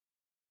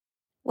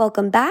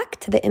Welcome back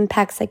to the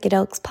Impact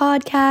Psychedelics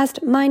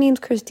podcast. My name's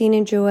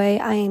Christina Joy.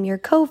 I am your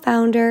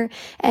co-founder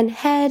and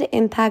head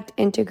impact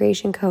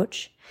integration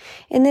coach.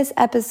 In this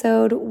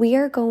episode, we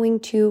are going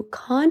to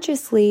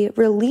consciously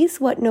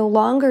release what no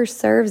longer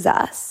serves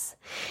us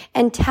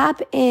and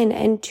tap in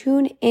and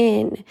tune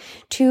in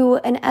to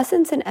an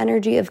essence and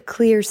energy of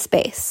clear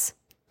space,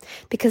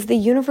 because the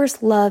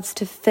universe loves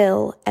to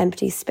fill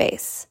empty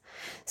space.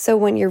 So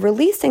when you're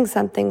releasing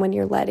something, when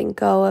you're letting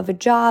go of a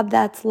job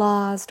that's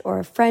lost, or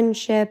a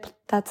friendship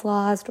that's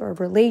lost, or a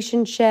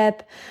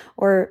relationship,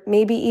 or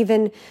maybe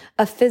even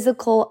a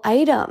physical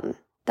item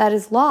that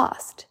is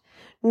lost,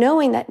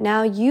 knowing that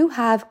now you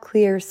have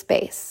clear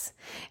space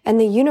and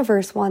the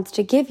universe wants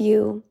to give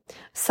you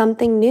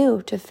something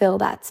new to fill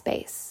that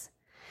space.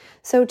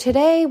 So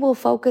today we'll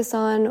focus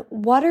on,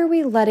 what are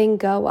we letting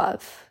go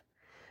of?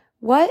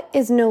 What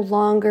is no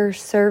longer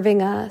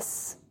serving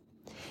us?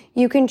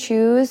 You can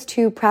choose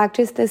to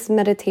practice this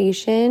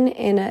meditation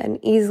in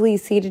an easily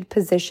seated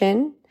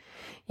position.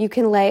 You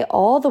can lay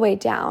all the way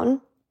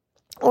down,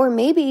 or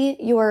maybe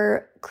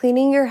you're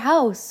cleaning your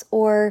house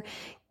or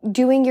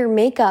doing your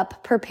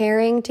makeup,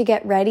 preparing to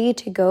get ready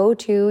to go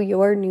to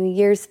your New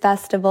Year's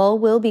festival.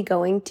 We'll be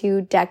going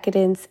to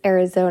Decadence,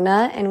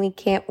 Arizona, and we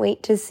can't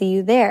wait to see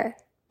you there.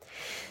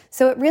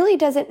 So it really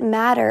doesn't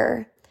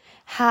matter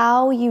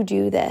how you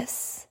do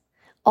this.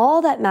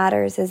 All that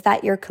matters is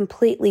that you're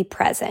completely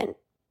present.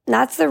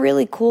 That's the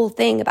really cool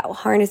thing about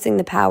harnessing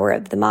the power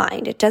of the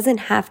mind. It doesn't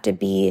have to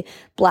be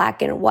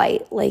black and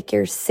white, like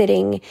you're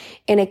sitting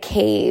in a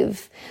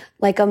cave,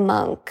 like a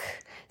monk,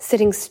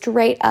 sitting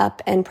straight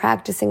up and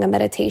practicing a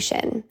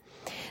meditation.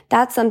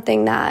 That's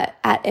something that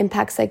at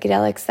Impact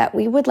Psychedelics that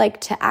we would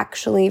like to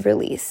actually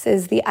release,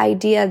 is the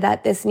idea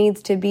that this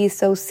needs to be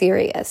so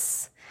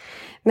serious.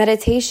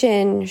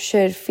 Meditation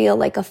should feel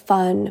like a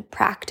fun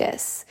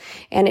practice,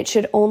 and it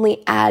should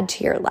only add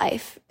to your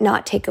life,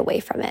 not take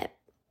away from it.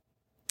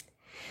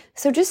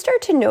 So just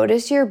start to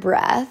notice your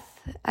breath.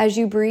 As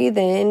you breathe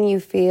in, you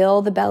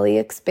feel the belly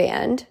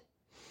expand.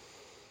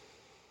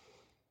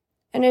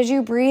 And as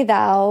you breathe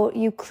out,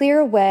 you clear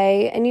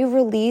away and you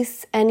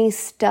release any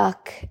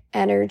stuck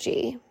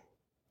energy.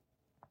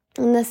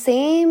 And the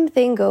same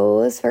thing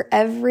goes for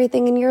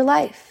everything in your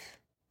life.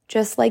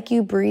 Just like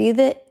you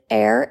breathe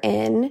air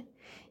in,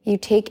 you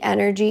take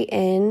energy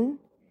in,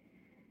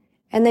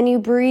 and then you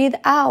breathe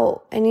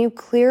out and you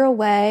clear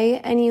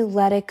away and you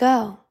let it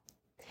go,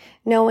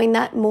 knowing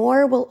that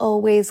more will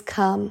always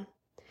come.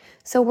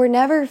 So we're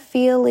never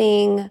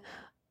feeling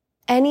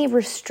any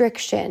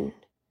restriction.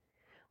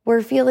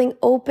 We're feeling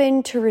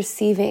open to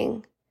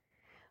receiving.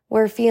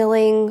 We're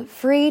feeling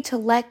free to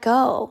let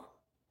go.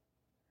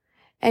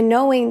 And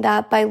knowing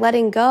that by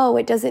letting go,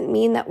 it doesn't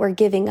mean that we're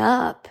giving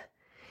up.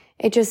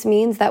 It just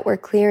means that we're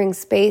clearing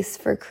space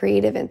for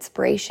creative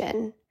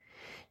inspiration.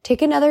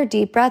 Take another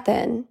deep breath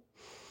in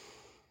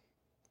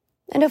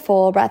and a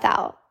full breath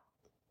out.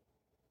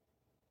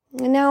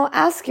 And now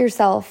ask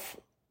yourself,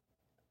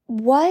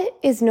 what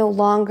is no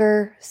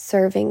longer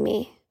serving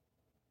me?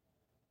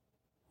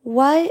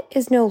 What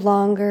is no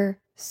longer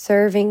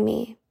serving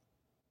me?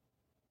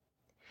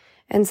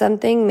 And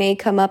something may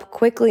come up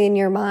quickly in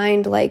your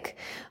mind like,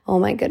 oh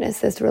my goodness,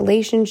 this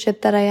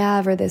relationship that I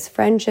have or this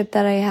friendship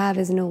that I have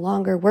is no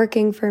longer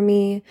working for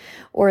me,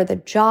 or the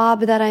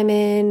job that I'm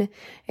in,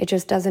 it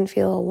just doesn't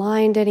feel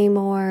aligned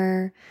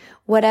anymore.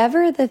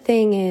 Whatever the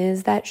thing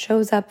is that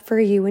shows up for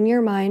you in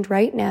your mind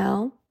right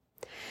now,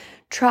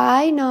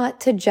 try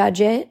not to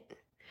judge it.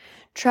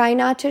 Try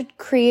not to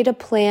create a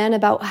plan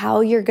about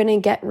how you're going to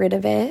get rid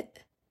of it,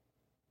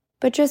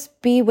 but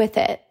just be with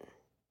it.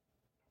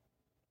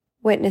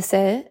 Witness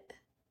it.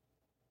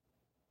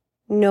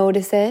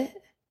 Notice it.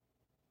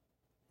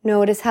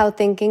 Notice how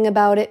thinking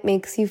about it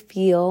makes you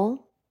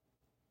feel.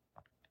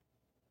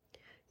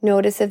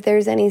 Notice if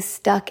there's any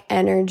stuck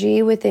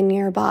energy within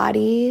your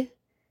body.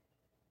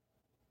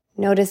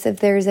 Notice if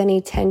there's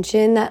any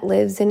tension that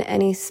lives in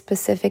any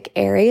specific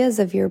areas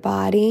of your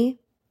body.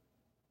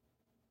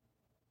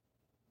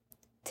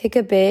 Take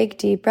a big,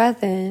 deep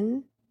breath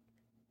in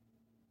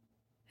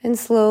and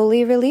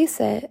slowly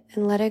release it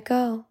and let it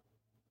go.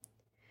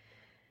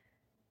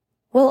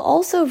 We'll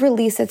also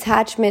release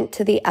attachment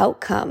to the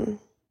outcome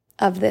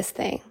of this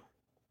thing.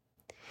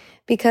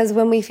 Because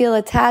when we feel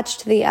attached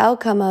to the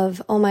outcome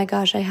of, oh my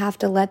gosh, I have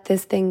to let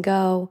this thing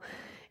go,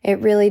 it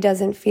really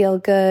doesn't feel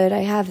good, I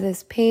have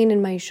this pain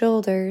in my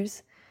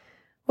shoulders,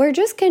 we're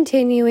just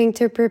continuing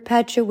to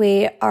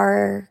perpetuate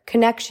our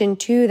connection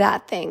to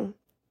that thing.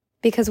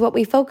 Because what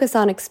we focus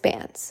on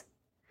expands.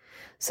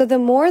 So the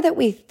more that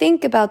we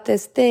think about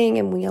this thing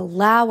and we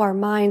allow our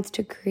minds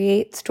to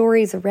create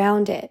stories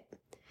around it,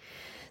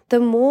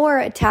 the more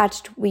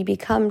attached we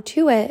become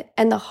to it,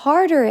 and the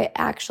harder it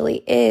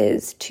actually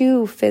is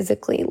to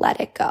physically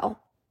let it go.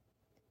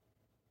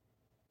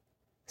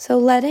 So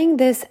letting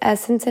this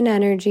essence and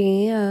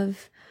energy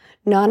of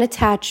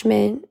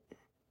non-attachment,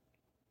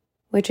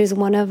 which is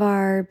one of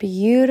our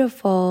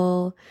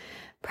beautiful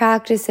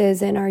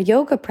practices in our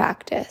yoga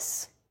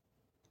practice.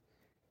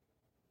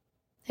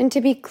 And to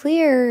be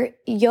clear,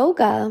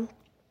 yoga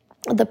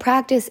the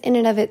practice in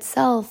and of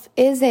itself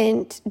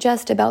isn't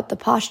just about the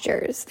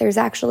postures. There's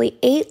actually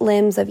 8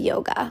 limbs of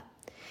yoga,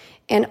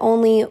 and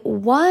only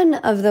one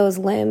of those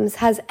limbs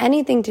has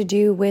anything to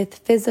do with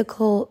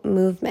physical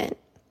movement,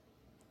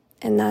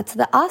 and that's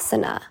the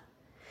asana.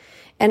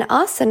 And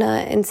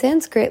asana in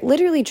Sanskrit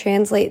literally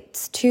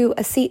translates to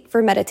a seat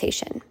for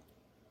meditation.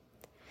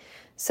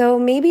 So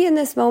maybe in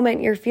this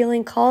moment you're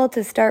feeling called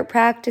to start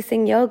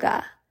practicing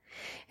yoga.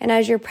 And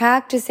as you're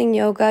practicing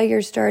yoga,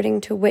 you're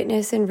starting to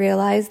witness and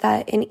realize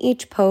that in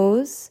each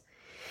pose,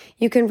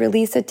 you can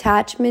release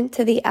attachment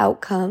to the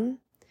outcome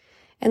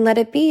and let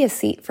it be a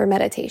seat for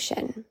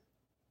meditation.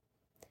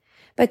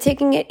 But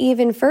taking it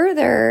even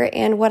further,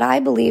 and what I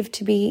believe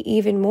to be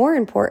even more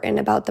important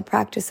about the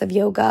practice of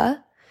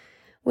yoga,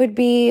 would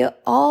be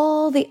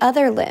all the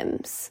other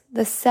limbs,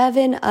 the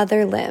 7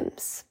 other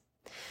limbs,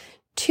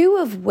 2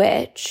 of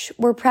which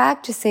we're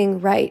practicing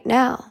right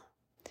now: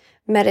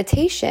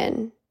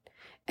 meditation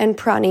and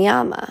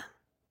pranayama.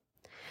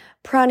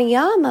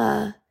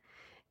 Pranayama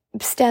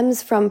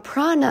stems from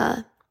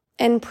prana,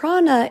 and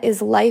prana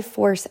is life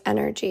force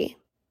energy.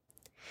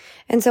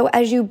 And so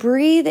as you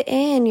breathe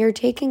in, you're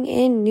taking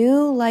in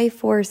new life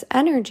force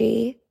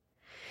energy.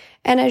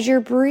 And as you're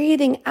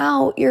breathing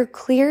out, you're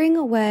clearing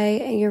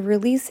away and you're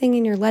releasing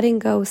and you're letting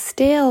go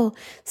stale,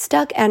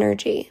 stuck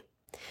energy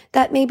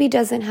that maybe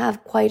doesn't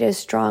have quite as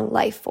strong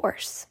life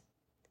force.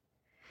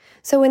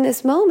 So in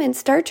this moment,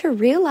 start to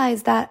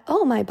realize that,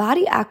 oh, my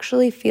body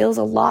actually feels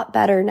a lot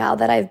better now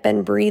that I've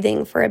been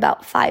breathing for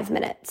about 5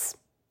 minutes.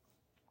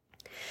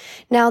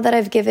 Now that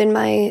I've given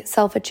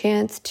myself a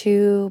chance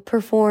to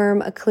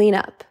perform a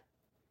cleanup.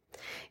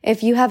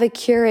 If you have a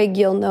Keurig,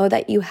 you'll know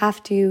that you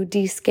have to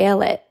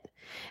descale it.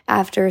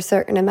 After a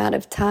certain amount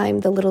of time,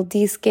 the little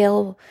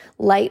descale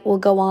light will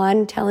go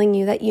on telling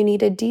you that you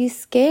need to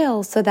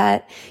descale so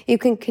that you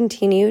can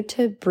continue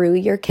to brew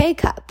your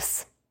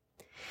K-cups.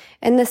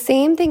 And the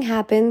same thing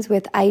happens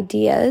with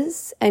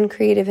ideas and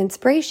creative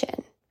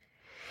inspiration.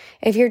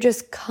 If you're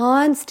just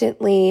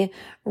constantly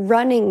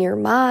running your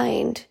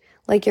mind,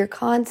 like you're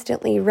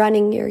constantly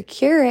running your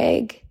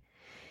Keurig,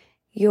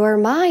 your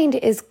mind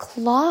is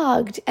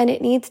clogged and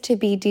it needs to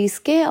be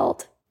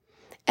descaled.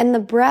 And the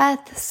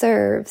breath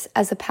serves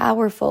as a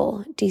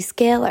powerful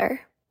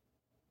descaler.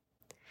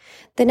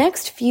 The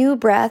next few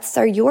breaths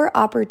are your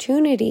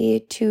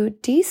opportunity to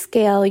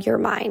descale your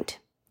mind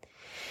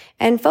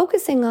and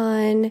focusing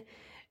on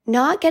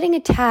not getting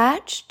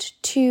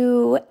attached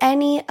to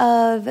any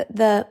of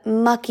the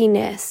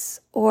muckiness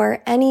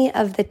or any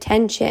of the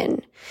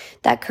tension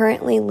that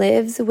currently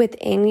lives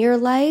within your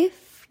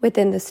life,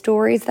 within the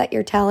stories that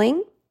you're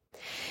telling,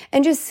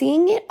 and just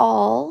seeing it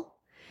all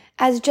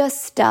as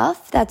just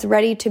stuff that's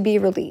ready to be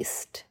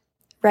released,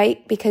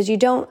 right? Because you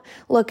don't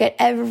look at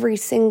every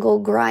single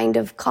grind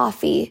of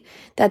coffee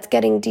that's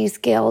getting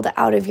descaled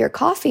out of your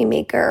coffee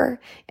maker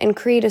and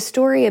create a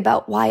story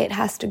about why it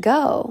has to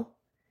go.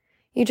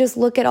 You just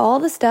look at all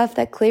the stuff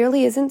that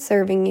clearly isn't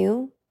serving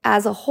you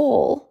as a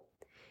whole,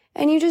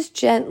 and you just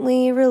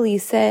gently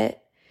release it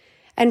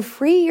and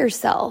free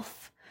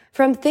yourself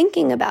from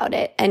thinking about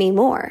it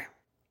anymore.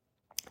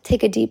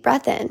 Take a deep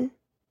breath in.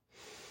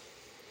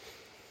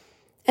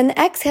 And the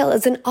exhale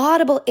is an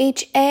audible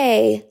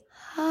H-A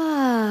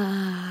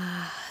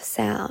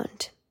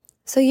sound.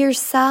 So you're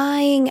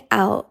sighing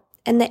out,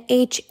 and the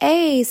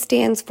H-A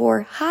stands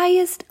for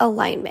highest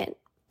alignment.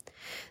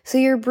 So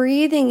you're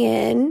breathing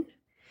in,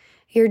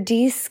 you're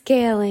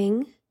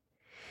descaling,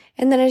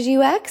 and then as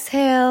you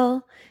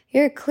exhale,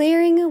 you're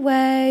clearing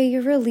away,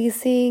 you're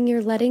releasing,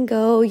 you're letting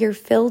go, you're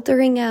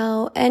filtering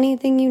out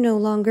anything you no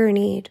longer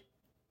need.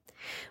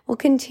 We'll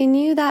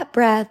continue that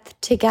breath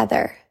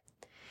together.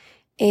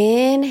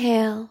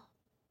 Inhale.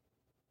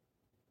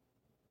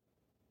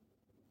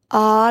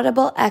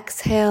 Audible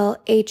exhale,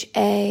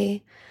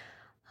 H-A.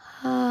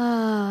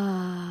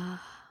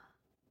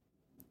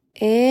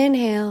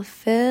 Inhale,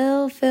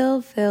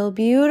 fill.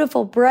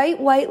 Beautiful,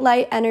 bright white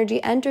light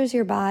energy enters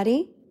your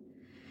body.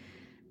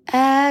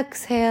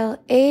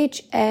 Exhale,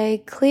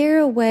 H-A, clear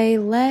away,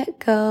 let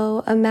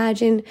go.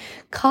 Imagine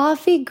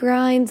coffee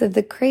grinds of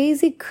the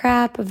crazy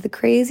crap, of the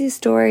crazy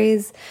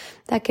stories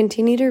that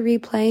continue to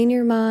replay in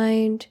your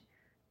mind,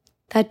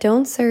 that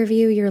don't serve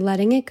you. You're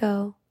letting it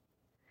go.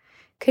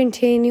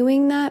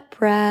 Continuing that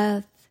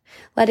breath,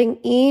 letting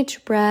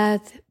each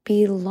breath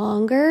be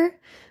longer.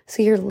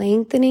 So you're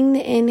lengthening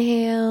the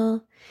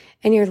inhale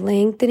and you're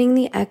lengthening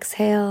the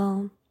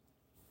exhale.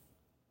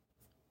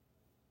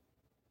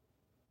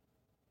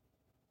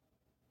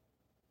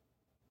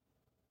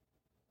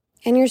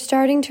 And you're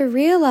starting to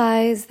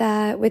realize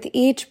that with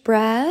each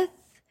breath,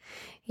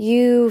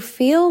 you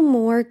feel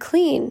more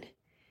clean.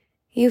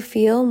 You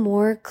feel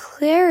more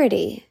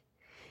clarity.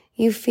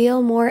 You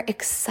feel more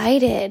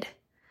excited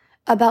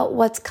about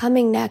what's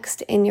coming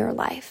next in your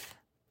life.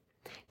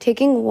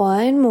 Taking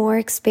one more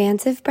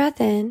expansive breath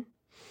in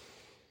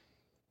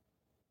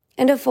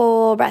and a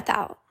full breath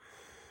out.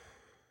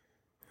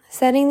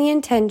 Setting the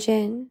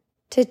intention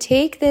to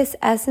take this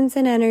essence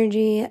and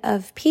energy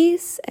of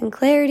peace and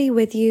clarity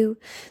with you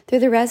through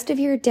the rest of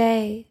your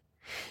day,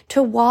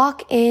 To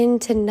walk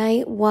into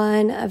night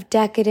 1 of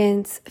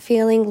decadence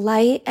feeling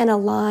light and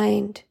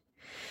aligned.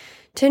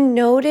 To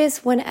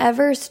notice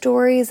whenever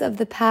stories of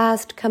the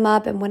past come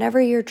up and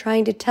whenever you're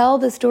trying to tell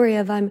the story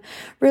of I'm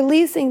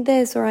releasing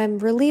this or I'm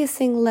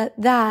releasing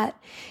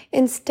that,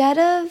 instead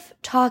of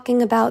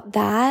talking about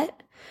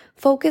that,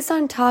 focus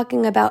on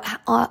talking about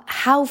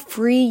how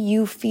free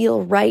you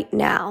feel right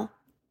now.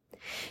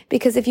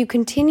 Because if you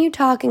continue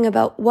talking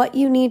about what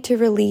you need to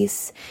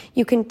release,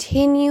 you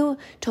continue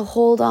to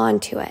hold on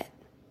to it.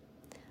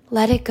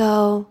 Let it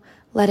go,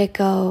 let it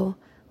go,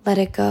 let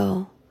it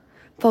go.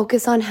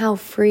 Focus on how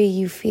free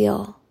you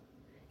feel.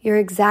 You're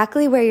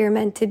exactly where you're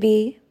meant to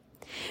be.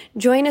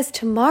 Join us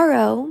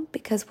tomorrow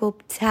because we'll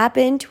tap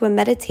into a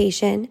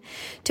meditation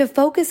to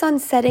focus on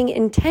setting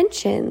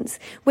intentions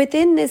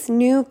within this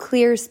new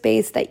clear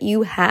space that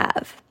you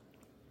have.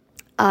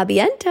 A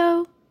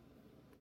biento.